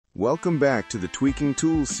Welcome back to the Tweaking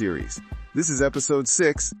Tools series. This is episode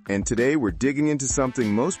 6, and today we're digging into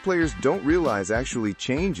something most players don't realize actually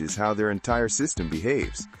changes how their entire system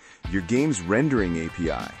behaves. Your game's rendering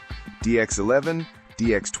API, DX11,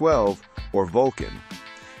 DX12, or Vulkan.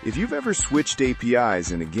 If you've ever switched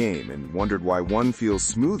APIs in a game and wondered why one feels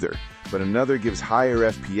smoother, but another gives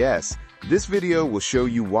higher FPS, this video will show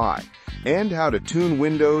you why, and how to tune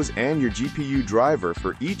Windows and your GPU driver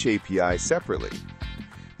for each API separately.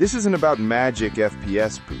 This isn't about magic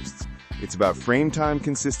FPS boosts. It's about frame time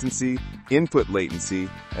consistency, input latency,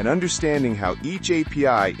 and understanding how each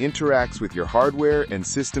API interacts with your hardware and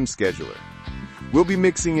system scheduler. We'll be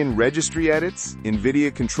mixing in registry edits,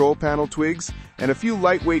 NVIDIA control panel twigs, and a few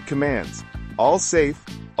lightweight commands, all safe,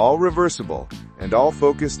 all reversible, and all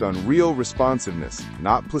focused on real responsiveness,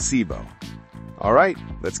 not placebo. All right,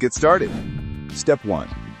 let's get started. Step 1.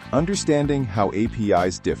 Understanding how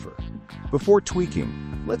APIs differ. Before tweaking,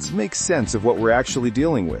 let's make sense of what we're actually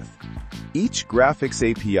dealing with. Each graphics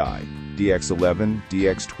API, DX11,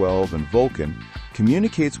 DX12, and Vulkan,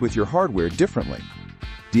 communicates with your hardware differently.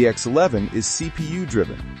 DX11 is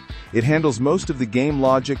CPU-driven. It handles most of the game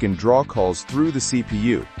logic and draw calls through the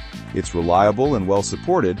CPU. It's reliable and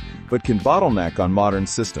well-supported, but can bottleneck on modern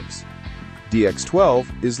systems.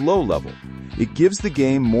 DX12 is low-level. It gives the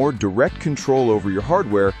game more direct control over your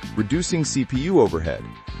hardware, reducing CPU overhead.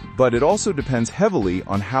 But it also depends heavily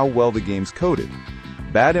on how well the game's coded.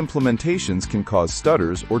 Bad implementations can cause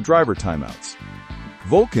stutters or driver timeouts.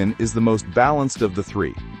 Vulkan is the most balanced of the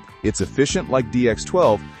three. It's efficient like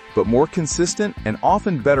DX12, but more consistent and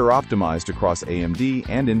often better optimized across AMD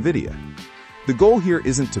and NVIDIA. The goal here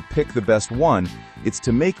isn't to pick the best one, it's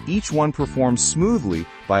to make each one perform smoothly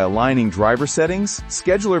by aligning driver settings,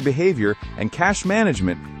 scheduler behavior, and cache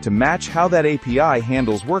management to match how that API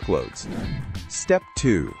handles workloads. Step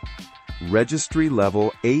 2.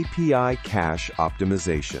 Registry-level API cache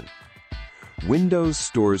optimization. Windows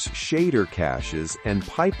stores shader caches and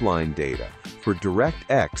pipeline data for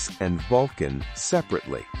DirectX and Vulkan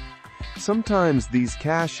separately. Sometimes these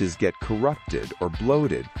caches get corrupted or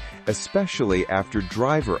bloated, especially after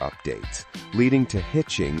driver updates, leading to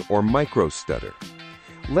hitching or microstutter.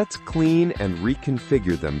 Let's clean and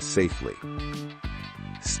reconfigure them safely.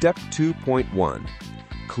 Step 2.1.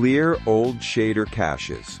 Clear old shader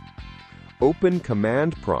caches. Open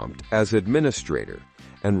Command Prompt as administrator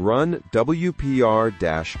and run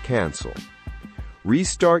wpr-cancel.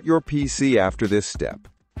 Restart your PC after this step.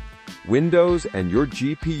 Windows and your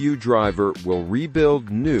GPU driver will rebuild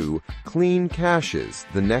new, clean caches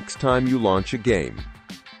the next time you launch a game.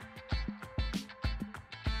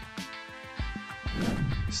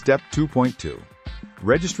 Step 2.2.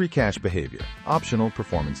 Registry cache behavior, optional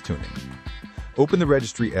performance tuning. Open the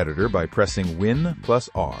registry editor by pressing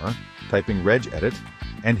Win+R, typing regedit,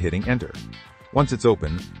 and hitting Enter. Once it's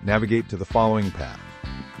open, navigate to the following path.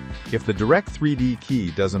 If the Direct3D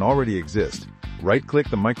key doesn't already exist, right-click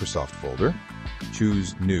the Microsoft folder,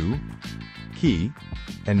 choose New, Key,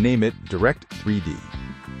 and name it Direct3D.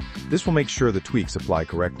 This will make sure the tweaks apply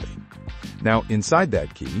correctly. Now, inside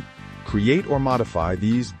that key, create or modify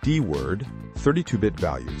these DWORD 32-bit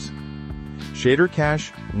values. Shader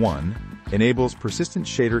Cache 1 enables persistent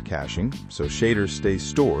shader caching, so shaders stay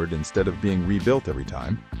stored instead of being rebuilt every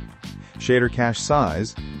time. Shader cache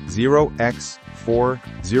size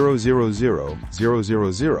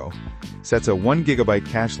 0x4000000 sets a 1 GB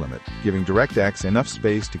cache limit, giving DirectX enough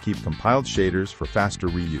space to keep compiled shaders for faster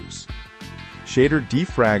reuse. Shader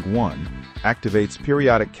defrag 1 activates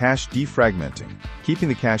periodic cache defragmenting, keeping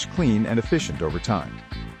the cache clean and efficient over time.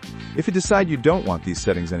 If you decide you don't want these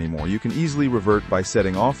settings anymore, you can easily revert by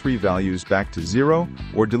setting all three values back to 0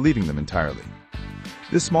 or deleting them entirely.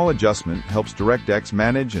 This small adjustment helps DirectX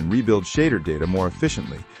manage and rebuild shader data more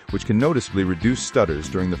efficiently, which can noticeably reduce stutters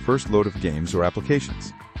during the first load of games or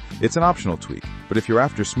applications. It's an optional tweak, but if you're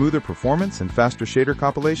after smoother performance and faster shader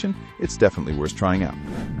compilation, it's definitely worth trying out.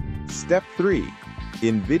 Step 3.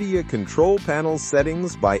 NVIDIA control panel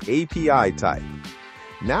settings by API type.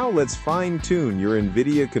 Now let's fine-tune your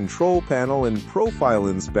NVIDIA control panel and profile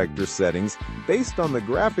inspector settings based on the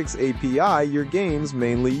graphics API your games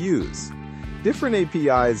mainly use. Different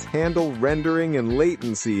APIs handle rendering and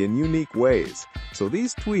latency in unique ways, so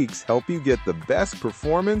these tweaks help you get the best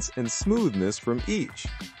performance and smoothness from each.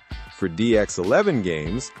 For DX11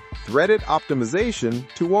 games, threaded optimization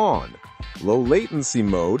to on, low latency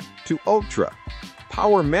mode to ultra,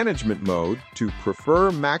 power management mode to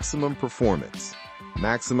prefer maximum performance,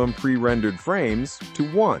 maximum pre-rendered frames to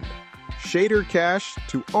 1, shader cache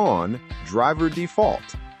to on, driver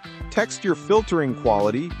default, texture filtering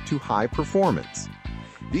quality to high performance.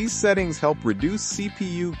 These settings help reduce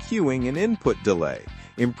CPU queuing and input delay,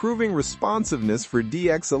 improving responsiveness for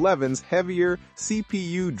DX11's heavier,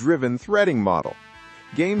 CPU-driven threading model.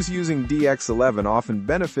 Games using DX11 often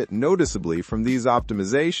benefit noticeably from these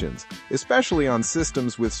optimizations, especially on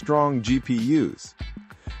systems with strong GPUs.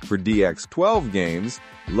 For DX12 games,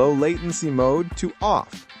 low latency mode to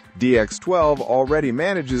off. DX12 already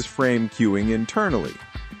manages frame queuing internally.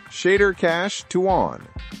 Shader cache to on.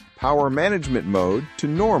 Power management mode to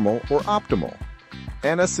normal or optimal.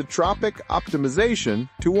 Anisotropic optimization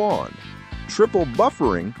to on. Triple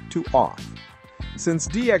buffering to off. Since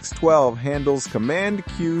DX12 handles command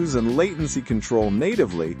queues and latency control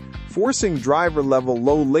natively, forcing driver-level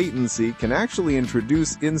low latency can actually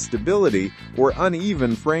introduce instability or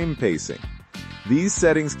uneven frame pacing. These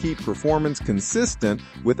settings keep performance consistent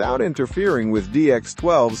without interfering with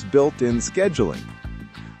DX12's built-in scheduling.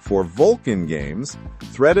 For Vulkan games,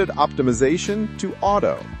 threaded optimization to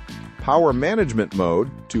auto. Power management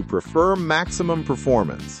mode to prefer maximum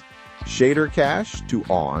performance. Shader cache to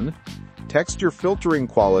on. Texture filtering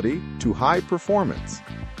quality to high performance.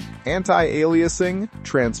 Anti-aliasing,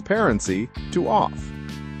 transparency to off.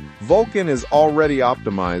 Vulkan is already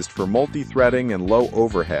optimized for multi-threading and low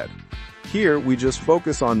overhead. Here, we just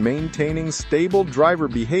focus on maintaining stable driver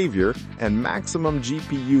behavior and maximum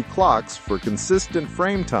GPU clocks for consistent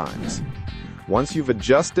frame times. Once you've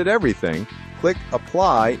adjusted everything, click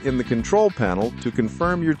Apply in the control panel to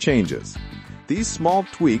confirm your changes. These small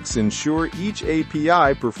tweaks ensure each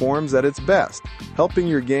API performs at its best, helping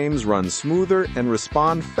your games run smoother and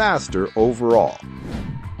respond faster overall.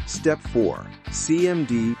 Step 4.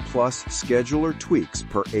 CMD plus scheduler tweaks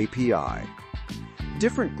per API.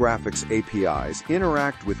 Different graphics APIs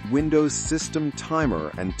interact with Windows System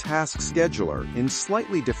Timer and Task Scheduler in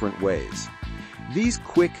slightly different ways. These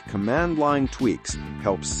quick command line tweaks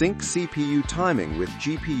help sync CPU timing with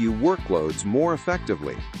GPU workloads more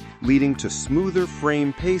effectively, leading to smoother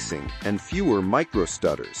frame pacing and fewer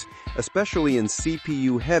microstutters, especially in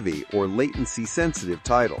CPU-heavy or latency-sensitive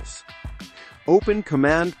titles. Open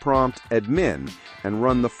Command Prompt Admin and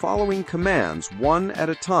run the following commands one at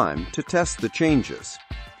a time to test the changes.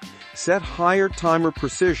 Set higher timer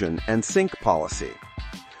precision and sync policy.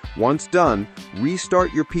 Once done,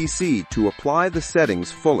 restart your PC to apply the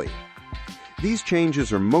settings fully. These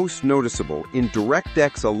changes are most noticeable in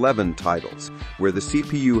DirectX 11 titles, where the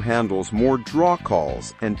CPU handles more draw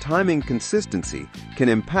calls and timing consistency can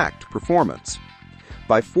impact performance.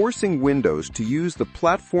 By forcing Windows to use the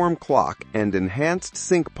platform clock and enhanced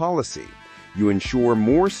sync policy, you ensure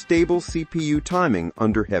more stable CPU timing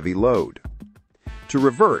under heavy load. To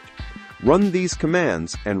revert, run these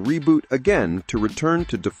commands and reboot again to return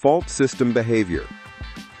to default system behavior.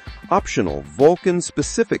 Optional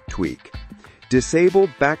Vulkan-specific tweak. Disable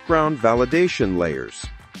background validation layers.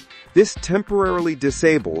 This temporarily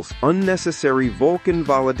disables unnecessary Vulkan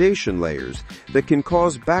validation layers that can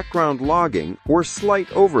cause background logging or slight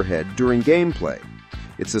overhead during gameplay.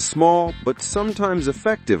 It's a small but sometimes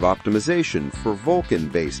effective optimization for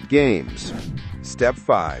Vulkan-based games. Step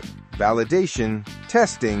 5. Validation,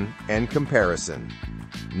 testing, and comparison.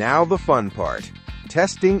 Now the fun part.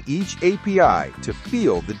 Testing each API to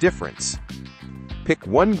feel the difference. Pick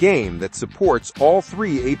one game that supports all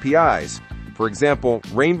three APIs. For example,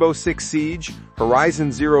 Rainbow Six Siege,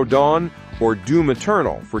 Horizon Zero Dawn, or Doom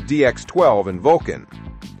Eternal for DX12 and Vulkan.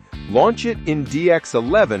 Launch it in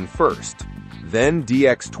DX11 first, then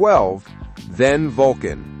DX12, then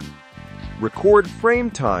Vulkan. Record frame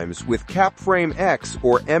times with CapFrame X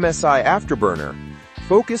or MSI Afterburner.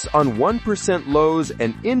 Focus on 1% lows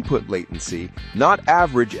and input latency, not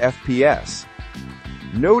average FPS.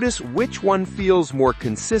 Notice which one feels more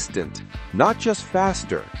consistent, not just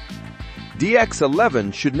faster.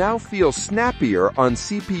 DX11 should now feel snappier on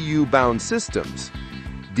CPU-bound systems.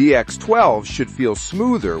 DX12 should feel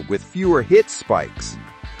smoother with fewer hit spikes.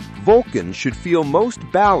 Vulkan should feel most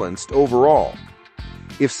balanced overall.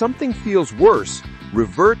 If something feels worse,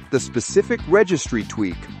 revert the specific registry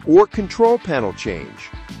tweak or control panel change.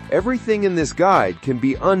 Everything in this guide can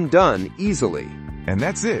be undone easily. And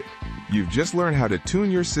that's it. You've just learned how to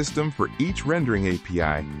tune your system for each rendering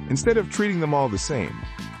API instead of treating them all the same.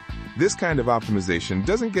 This kind of optimization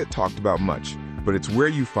doesn't get talked about much, but it's where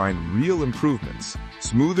you find real improvements,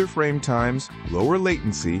 smoother frame times, lower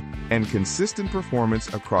latency, and consistent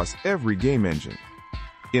performance across every game engine.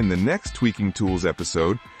 In the next Tweaking Tools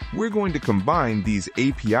episode, we're going to combine these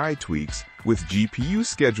API tweaks with GPU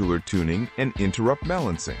scheduler tuning and interrupt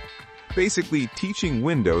balancing, basically teaching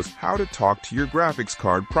Windows how to talk to your graphics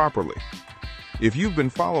card properly. If you've been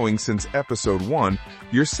following since episode 1,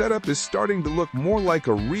 your setup is starting to look more like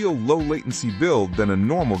a real low-latency build than a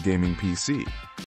normal gaming PC.